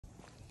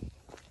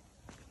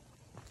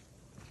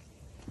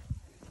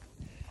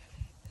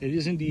It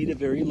is indeed a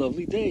very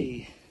lovely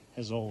day,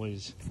 as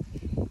always,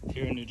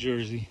 here in New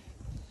Jersey.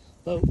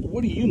 But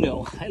what do you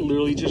know? I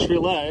literally just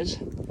realized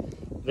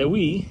that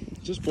we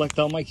just blacked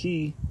out my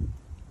key.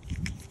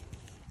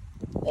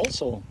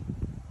 Also,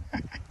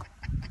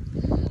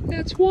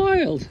 that's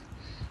wild.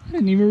 I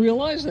didn't even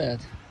realize that.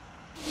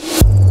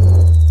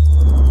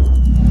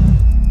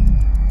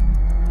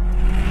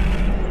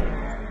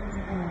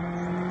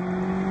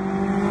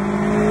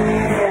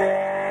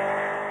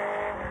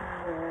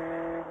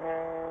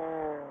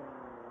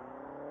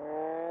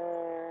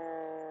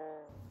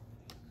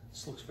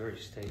 This looks very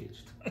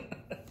staged.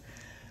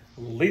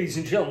 Ladies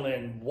and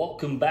gentlemen,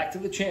 welcome back to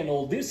the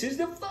channel. This is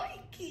the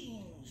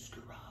Vikings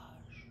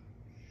garage.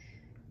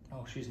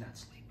 Oh, she's not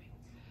sleeping.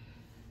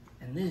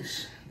 And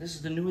this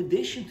is the new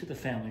addition to the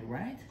family,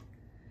 right?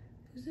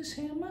 Is this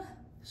Hamma?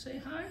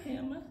 Say hi,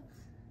 Hamma.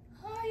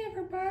 Hi,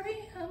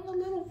 everybody. I'm the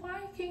little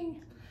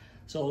Viking.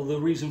 So the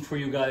reason for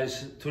you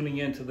guys tuning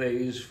in today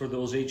is for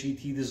those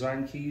AJT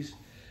Design Keys.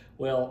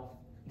 Well,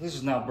 this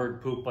is not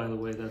bird poop, by the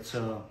way. That's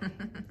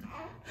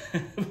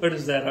what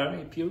is that,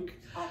 honey? Puke?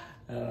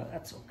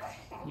 That's okay.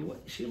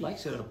 She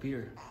likes it up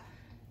here.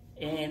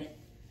 And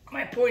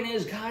my point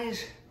is,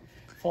 guys,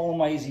 follow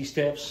my easy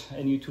steps,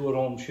 and you two at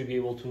home should be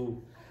able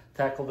to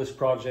tackle this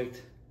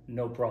project,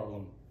 no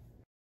problem.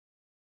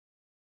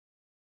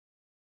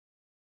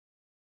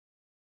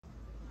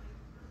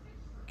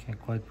 Can't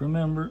quite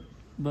remember,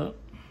 but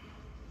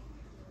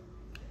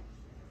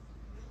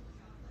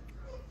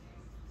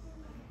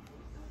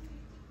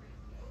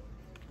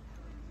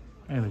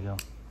there we go.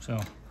 So,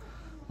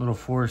 little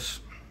force.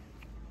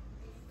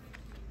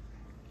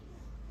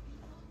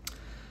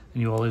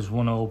 And you always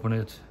want to open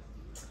it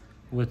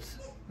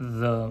with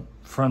the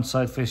front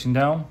side facing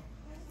down.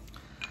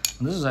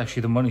 And this is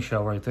actually the money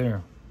shot right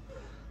there.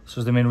 This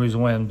is the main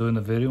reason why I'm doing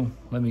the video.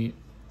 Let me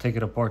take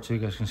it apart so you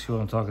guys can see what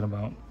I'm talking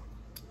about.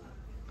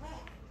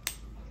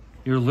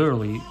 You're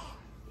literally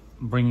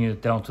bringing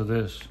it down to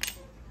this,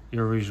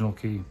 your original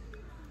key.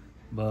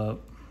 But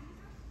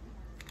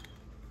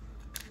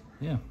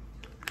yeah,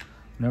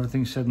 when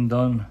everything's said and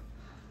done,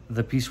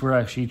 the piece we're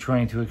actually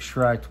trying to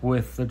extract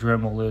with the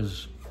Dremel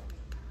is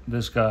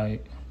this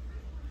guy,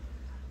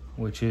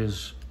 which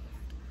is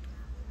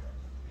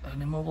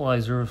an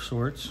immobilizer of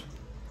sorts.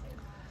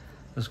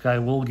 This guy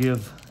will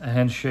give a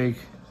handshake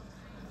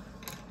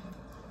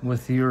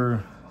with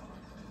your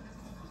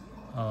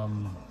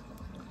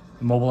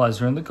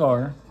immobilizer in the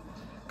car,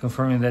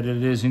 confirming that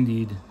it is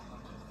indeed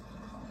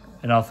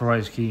an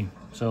authorized key.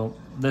 So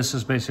this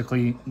is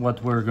basically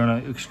what we're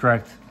gonna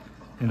extract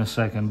in a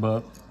second,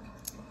 but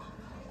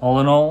all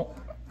in all,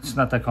 it's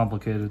not that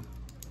complicated.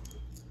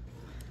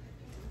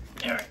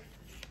 All right,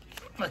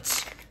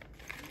 let's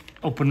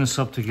open this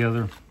up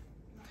together.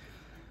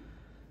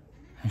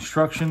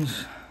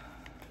 Instructions.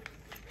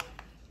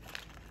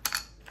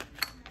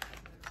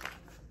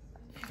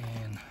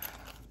 And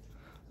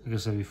like I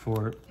said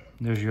before,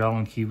 there's your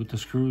Allen key with the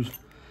screws.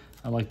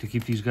 I like to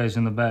keep these guys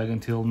in the bag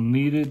until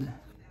needed.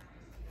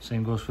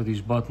 Same goes for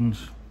these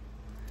buttons.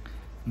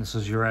 And this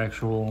is your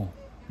actual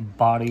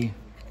body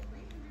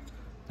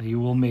that you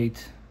will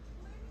mate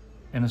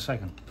in a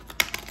second.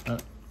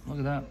 Look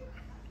at that.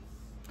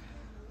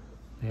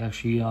 They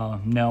actually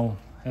now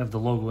have the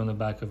logo in the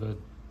back of it,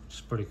 which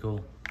is pretty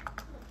cool.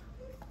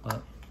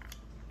 But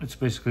it's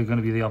basically going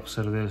to be the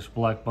opposite of this.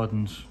 Black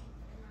buttons,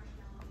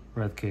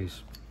 red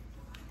case.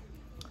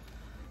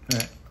 All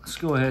right, let's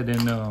go ahead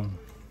and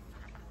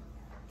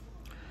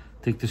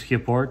take this key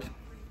apart.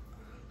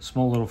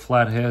 Small little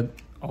flat head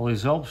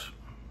always helps.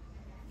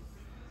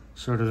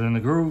 Insert it in the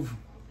groove.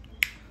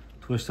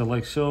 Twist it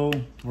like so.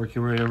 Work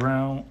your way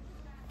around.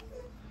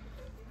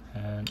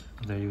 And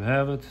there you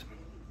have it.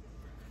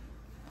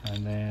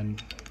 And then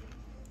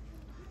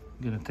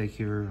I'm gonna take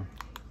your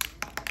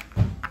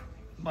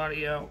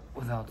body out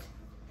without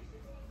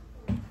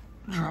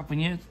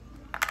dropping it.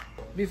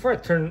 Before I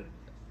turn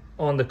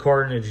on the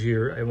carnage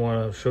here, I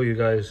want to show you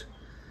guys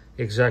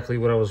exactly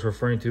what I was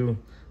referring to.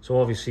 So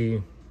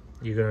obviously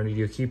you're gonna need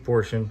your key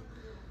portion.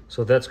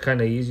 So that's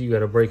kind of easy. You got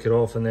to break it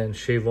off and then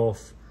shave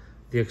off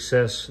the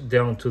excess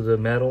down to the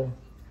metal.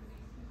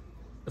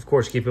 Of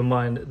course, keep in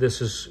mind,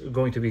 this is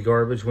going to be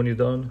garbage when you're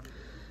done.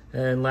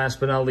 And last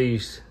but not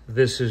least,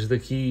 this is the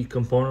key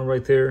component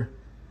right there.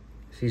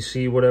 If you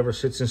see whatever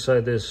sits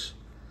inside this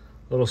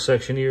little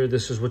section here,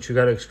 this is what you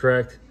got to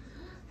extract.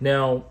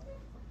 Now,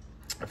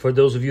 for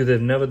those of you that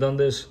have never done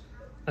this,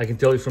 I can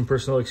tell you from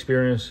personal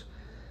experience,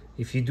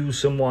 if you do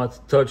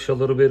somewhat touch a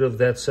little bit of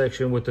that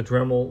section with the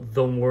Dremel,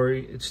 don't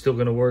worry, it's still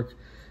going to work.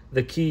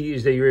 The key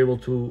is that you're able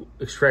to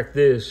extract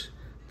this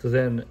to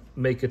then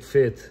make it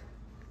fit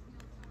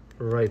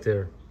right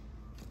there.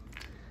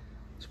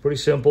 It's pretty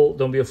simple.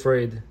 Don't be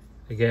afraid.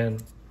 Again,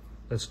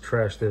 let's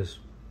trash this.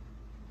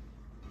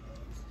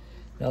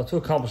 Now, to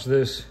accomplish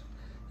this,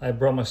 I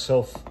brought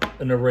myself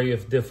an array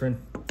of different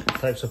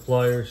types of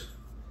pliers.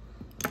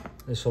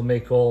 This will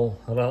make a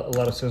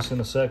lot of sense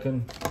in a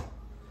second.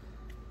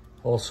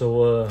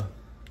 Also a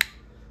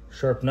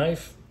sharp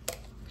knife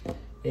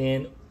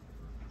and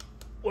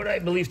what I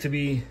believe to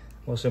be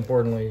most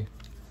importantly,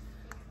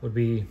 would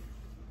be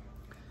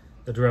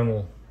the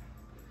Dremel.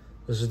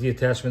 This is the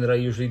attachment that I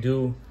usually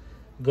do.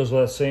 It goes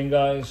without saying,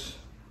 guys,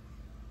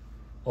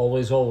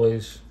 always,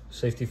 always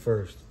safety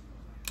first.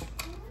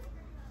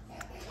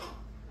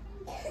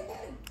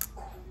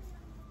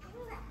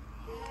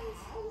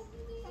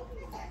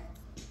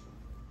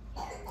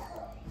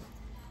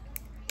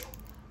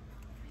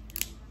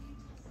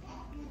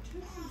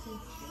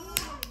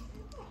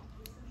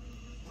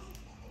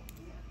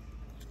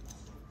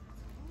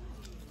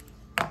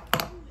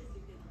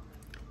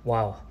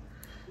 Wow,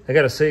 I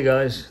gotta say,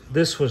 guys,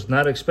 this was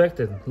not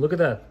expected. Look at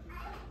that.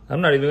 I'm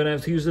not even gonna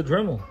have to use the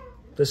Dremel.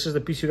 This is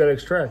the piece you gotta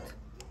extract.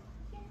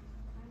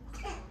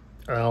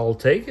 I'll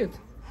take it.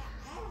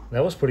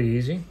 That was pretty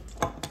easy.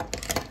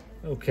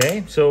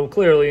 Okay, so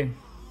clearly,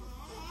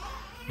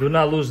 do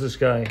not lose this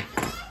guy.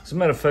 As a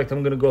matter of fact,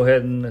 I'm gonna go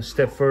ahead and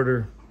step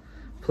further.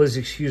 Please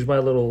excuse my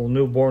little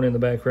newborn in the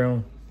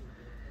background.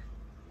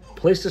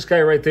 Place this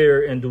guy right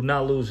there and do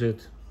not lose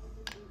it,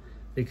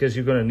 because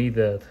you're gonna need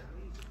that.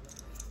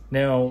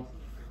 Now,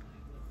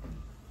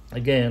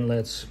 again,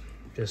 let's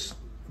just...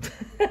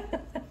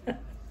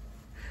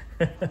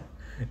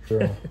 All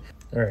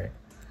right,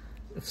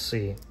 let's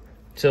see.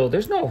 So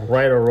there's no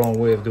right or wrong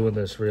way of doing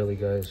this, really,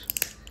 guys.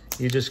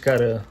 You just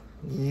gotta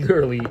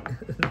literally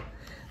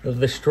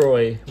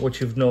destroy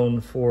what you've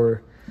known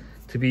for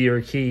to be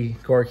your key,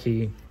 car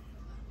key,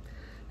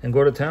 and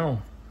go to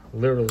town,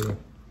 literally.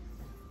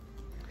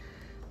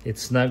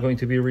 It's not going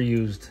to be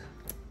reused,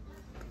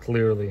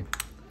 clearly.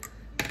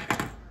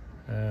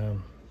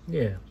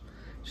 Yeah,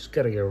 just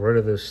gotta get rid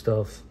of this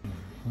stuff.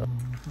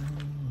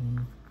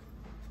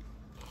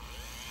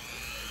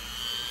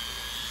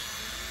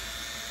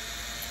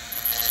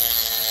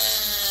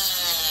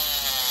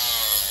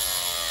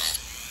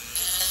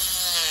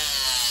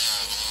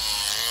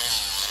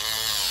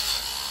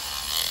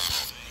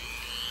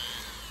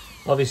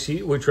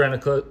 Obviously, we're trying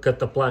to cut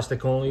the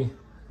plastic only,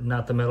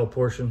 not the metal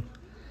portion.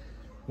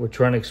 We're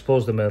trying to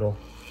expose the metal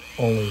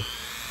only.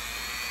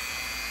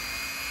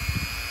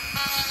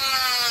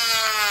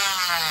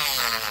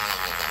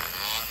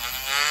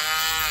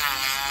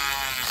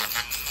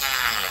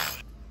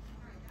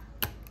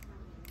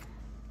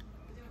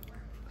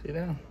 See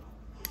that?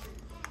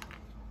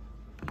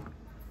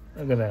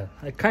 Look at that.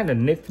 I kind of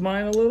nicked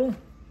mine a little,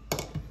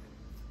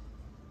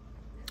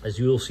 as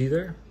you will see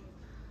there.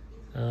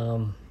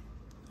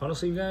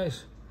 Honestly, you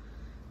guys,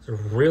 it's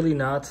really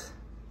not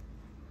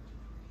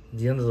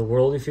the end of the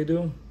world if you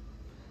do,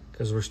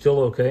 because we're still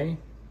okay.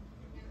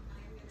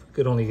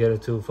 Could only get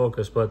it to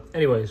focus, but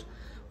anyways,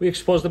 we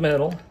exposed the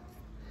metal,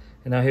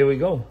 and now here we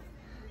go.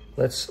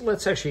 Let's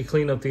actually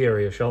clean up the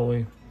area, shall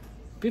we?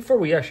 Before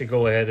we actually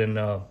go ahead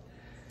and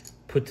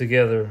put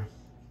together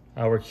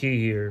our key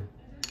here,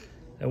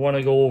 I want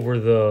to go over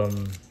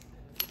the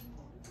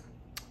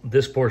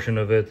this portion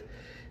of it.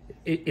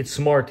 It's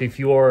smart if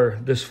you are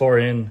this far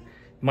in.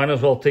 Might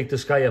as well take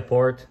this guy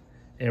apart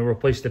and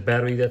replace the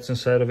battery that's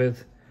inside of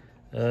it.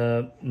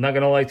 Not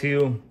gonna lie to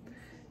you,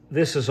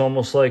 this is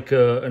almost like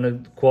an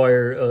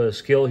acquired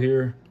skill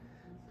here,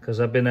 because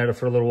I've been at it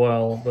for a little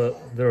while,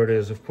 but there it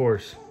is, of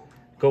course.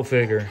 Go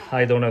figure,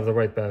 I don't have the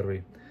right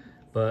battery.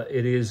 But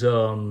it is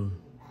CR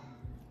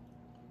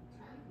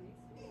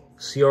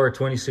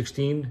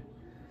 2016.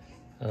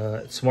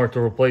 It's smart to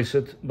replace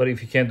it, but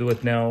if you can't do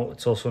it now,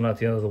 it's also not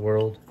the end of the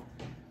world.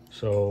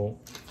 So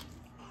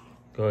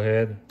go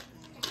ahead,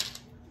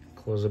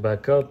 close it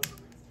back up.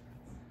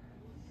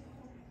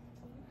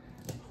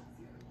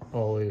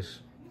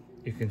 Always,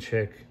 you can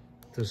check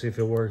to see if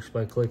it works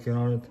by clicking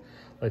on it.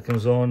 Light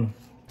comes on.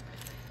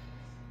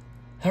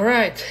 All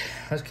right,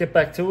 let's get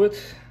back to it.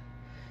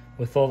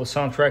 With all the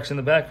soundtracks in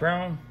the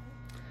background,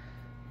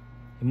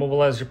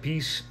 immobilize your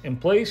piece in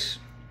place.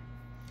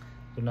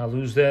 Do not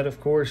lose that, of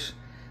course.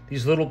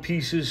 These little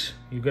pieces,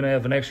 you're gonna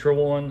have an extra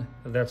one,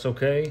 that's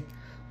okay.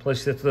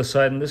 Place it to the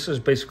side, and this is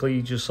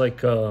basically just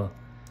like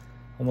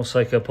almost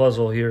like a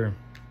puzzle here.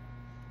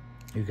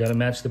 You gotta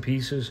match the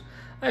pieces.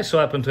 I so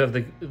happen to have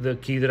the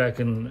key that I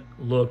can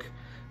look,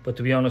 but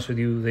to be honest with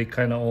you, they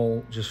kind of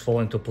all just fall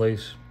into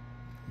place.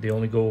 They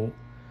only go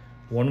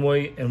one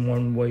way and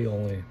one way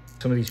only.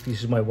 Some of these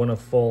pieces might want to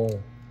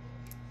fall.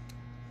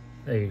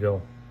 There you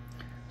go.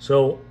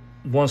 So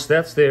once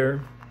that's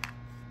there,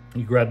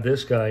 you grab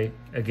this guy.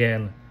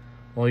 Again,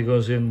 only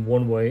goes in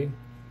one way.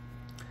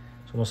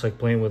 It's almost like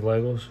playing with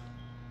Legos.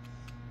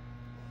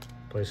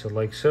 Place it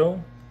like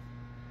so.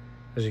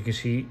 As you can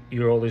see,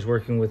 you're always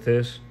working with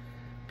this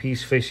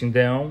piece facing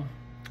down.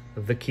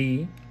 The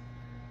key,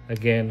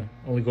 again,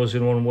 only goes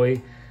in one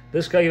way.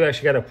 This guy, you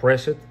actually got to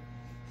press it.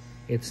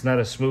 It's not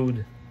a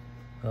smooth,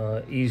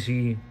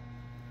 easy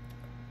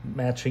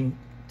matching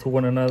to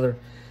one another.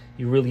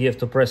 You really have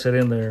to press it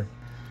in there.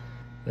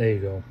 There you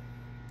go.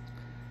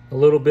 A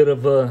little bit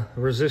of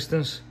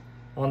resistance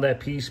on that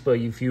piece, but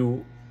if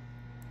you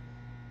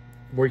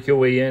work your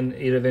way in,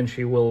 it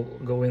eventually will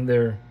go in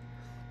there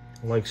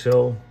like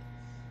so.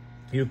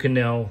 You can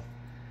now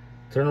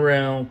turn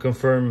around,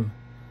 confirm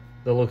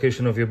the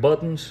location of your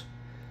buttons,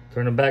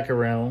 turn them back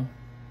around,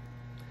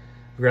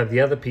 grab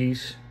the other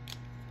piece,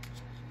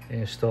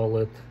 install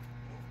it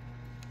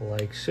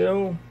like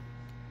so,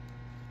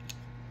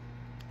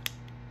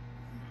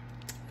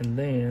 and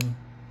then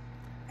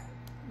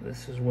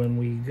this is when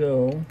we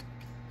go,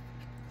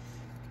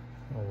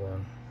 hold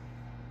on,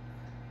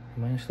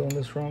 am I installing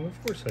this wrong?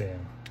 Of course I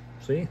am.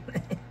 See?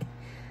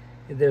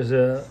 There's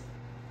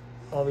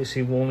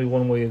obviously only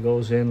one way it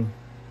goes in,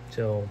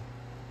 so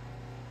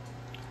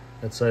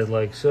that side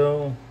like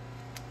so.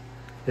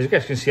 As you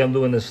guys can see, I'm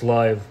doing this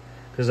live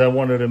because I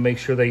wanted to make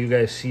sure that you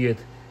guys see it,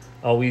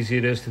 how easy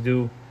it is to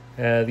do.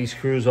 These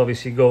screws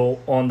obviously go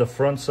on the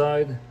front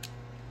side.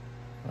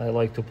 I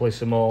like to place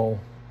them all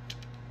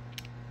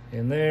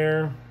in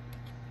there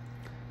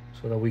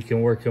so that we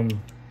can work them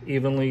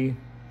evenly.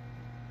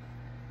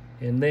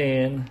 And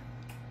then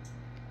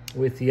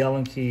with the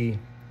Allen key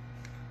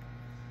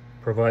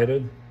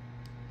provided,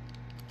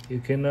 you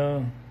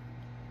can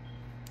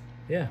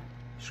yeah,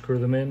 screw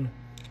them in.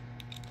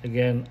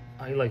 Again,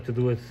 I like to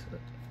do it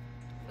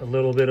a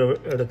little bit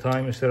at a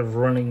time instead of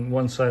running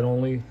one side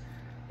only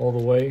all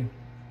the way,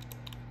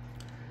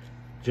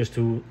 just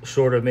to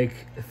sort of make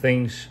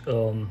things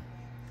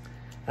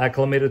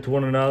acclimated to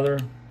one another,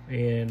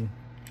 and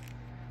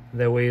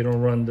that way you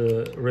don't run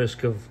the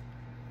risk of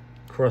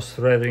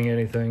cross-threading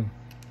anything.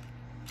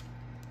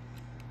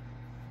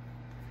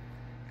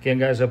 Again,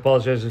 guys, I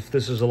apologize if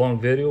this is a long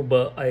video,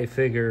 but I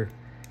figure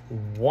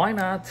why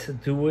not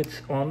do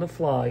it on the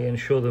fly and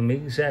show them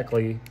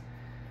exactly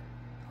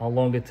how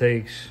long it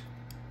takes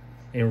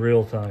in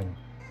real time,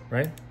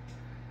 right?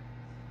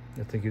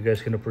 I think you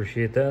guys can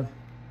appreciate that.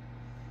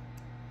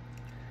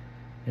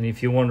 And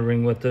if you're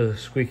wondering what the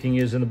squeaking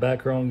is in the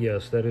background,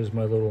 yes, that is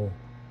my little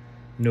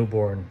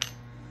newborn.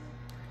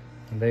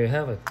 And there you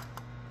have it.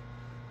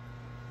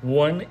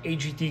 One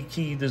AJT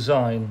key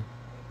design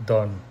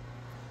done.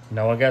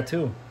 Now I got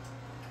two.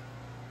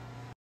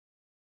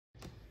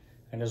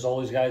 And as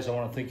always, guys, I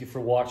want to thank you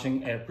for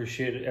watching. I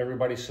appreciate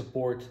everybody's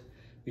support.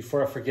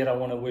 Before I forget, I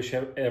want to wish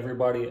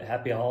everybody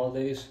happy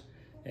holidays.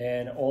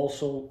 And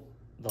also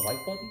the like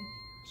button,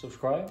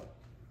 subscribe.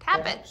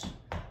 Tap perhaps. it.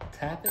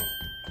 Tap it.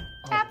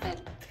 Tap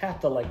it.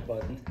 Tap the like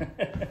button.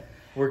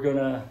 We're going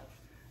to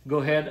go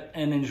ahead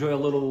and enjoy a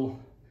little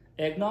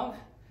eggnog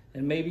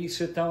and maybe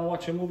sit down and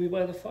watch a movie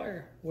by the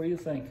fire. What do you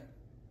think?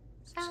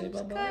 Sounds Say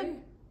bye-bye. good.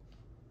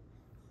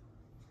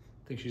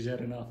 I think she's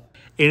had enough.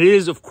 It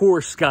is, of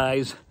course,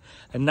 guys,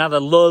 another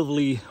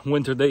lovely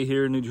winter day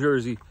here in New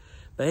Jersey.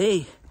 But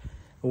hey,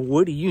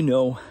 what do you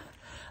know?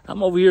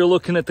 I'm over here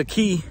looking at the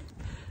key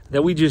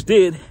that we just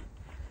did,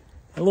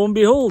 and lo and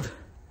behold,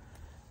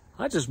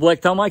 I just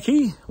blacked out my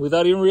key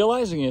without even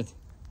realizing it.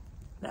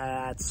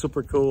 That's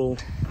super cool.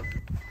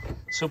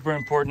 Super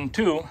important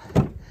too.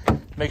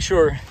 Make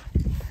sure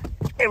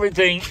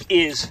everything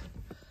is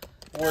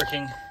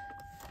working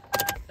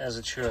as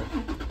it should.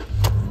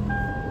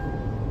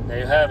 There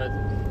you have it.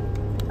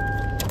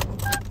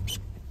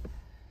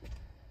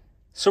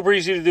 Super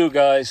easy to do,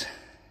 guys.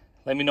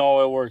 Let me know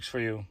how it works for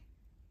you.